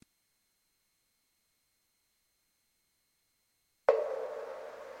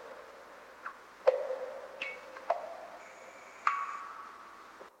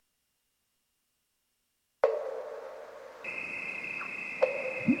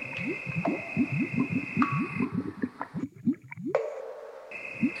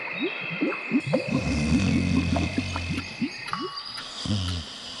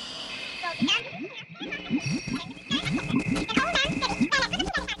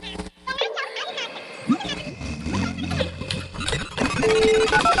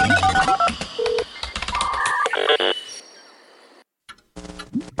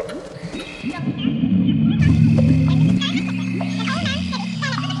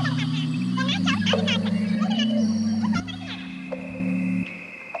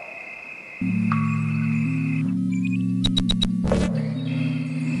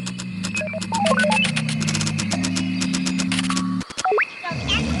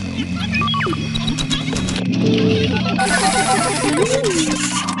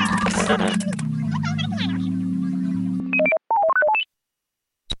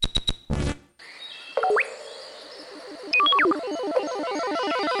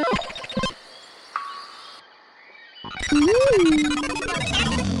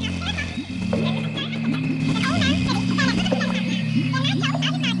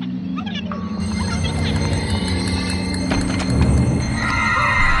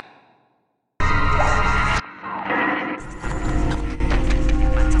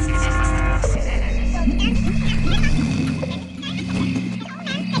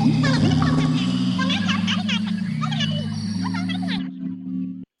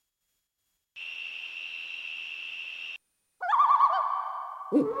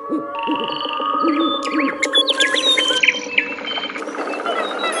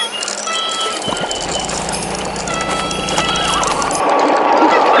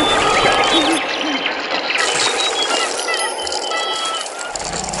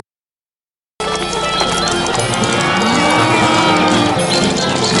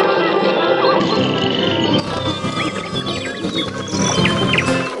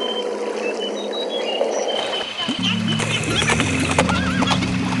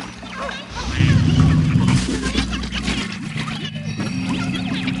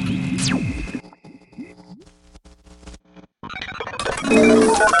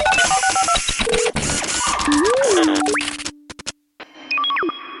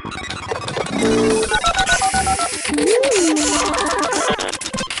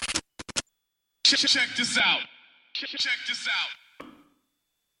Check this out. Check this out.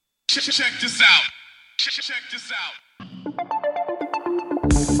 Check this out. Check this out.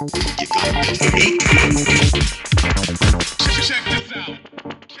 You got me for me.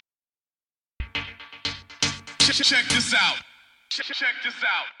 Check this out. Check this out. Check this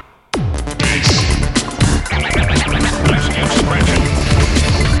out. Let's get scratching.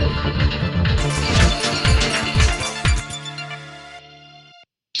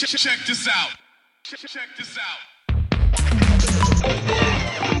 Check this out. Check this out.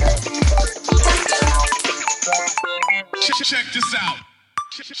 Check this out. Check this out.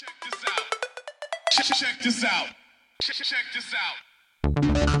 Check this out. Check this out.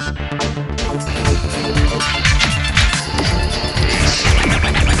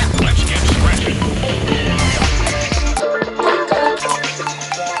 Let's get scratching.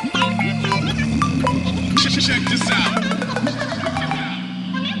 Check this out.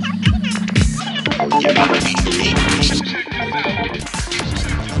 You got me for me.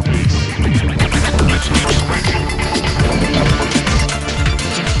 Let's get scratching.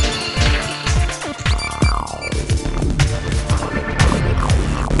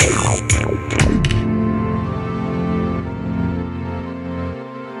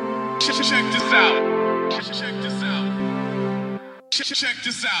 Check this out. Check this out. Check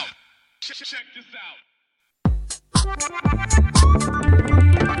this out. Check this out.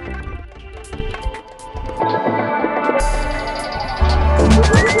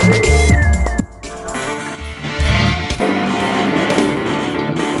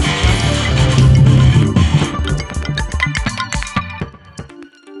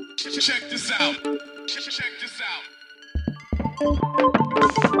 Check this out. Check this out.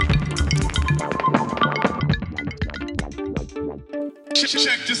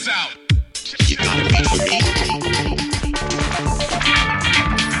 Check this out. You got me for me.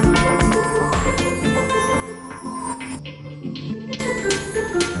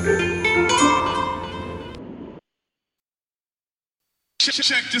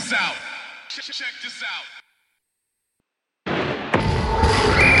 Check this out. Check this out.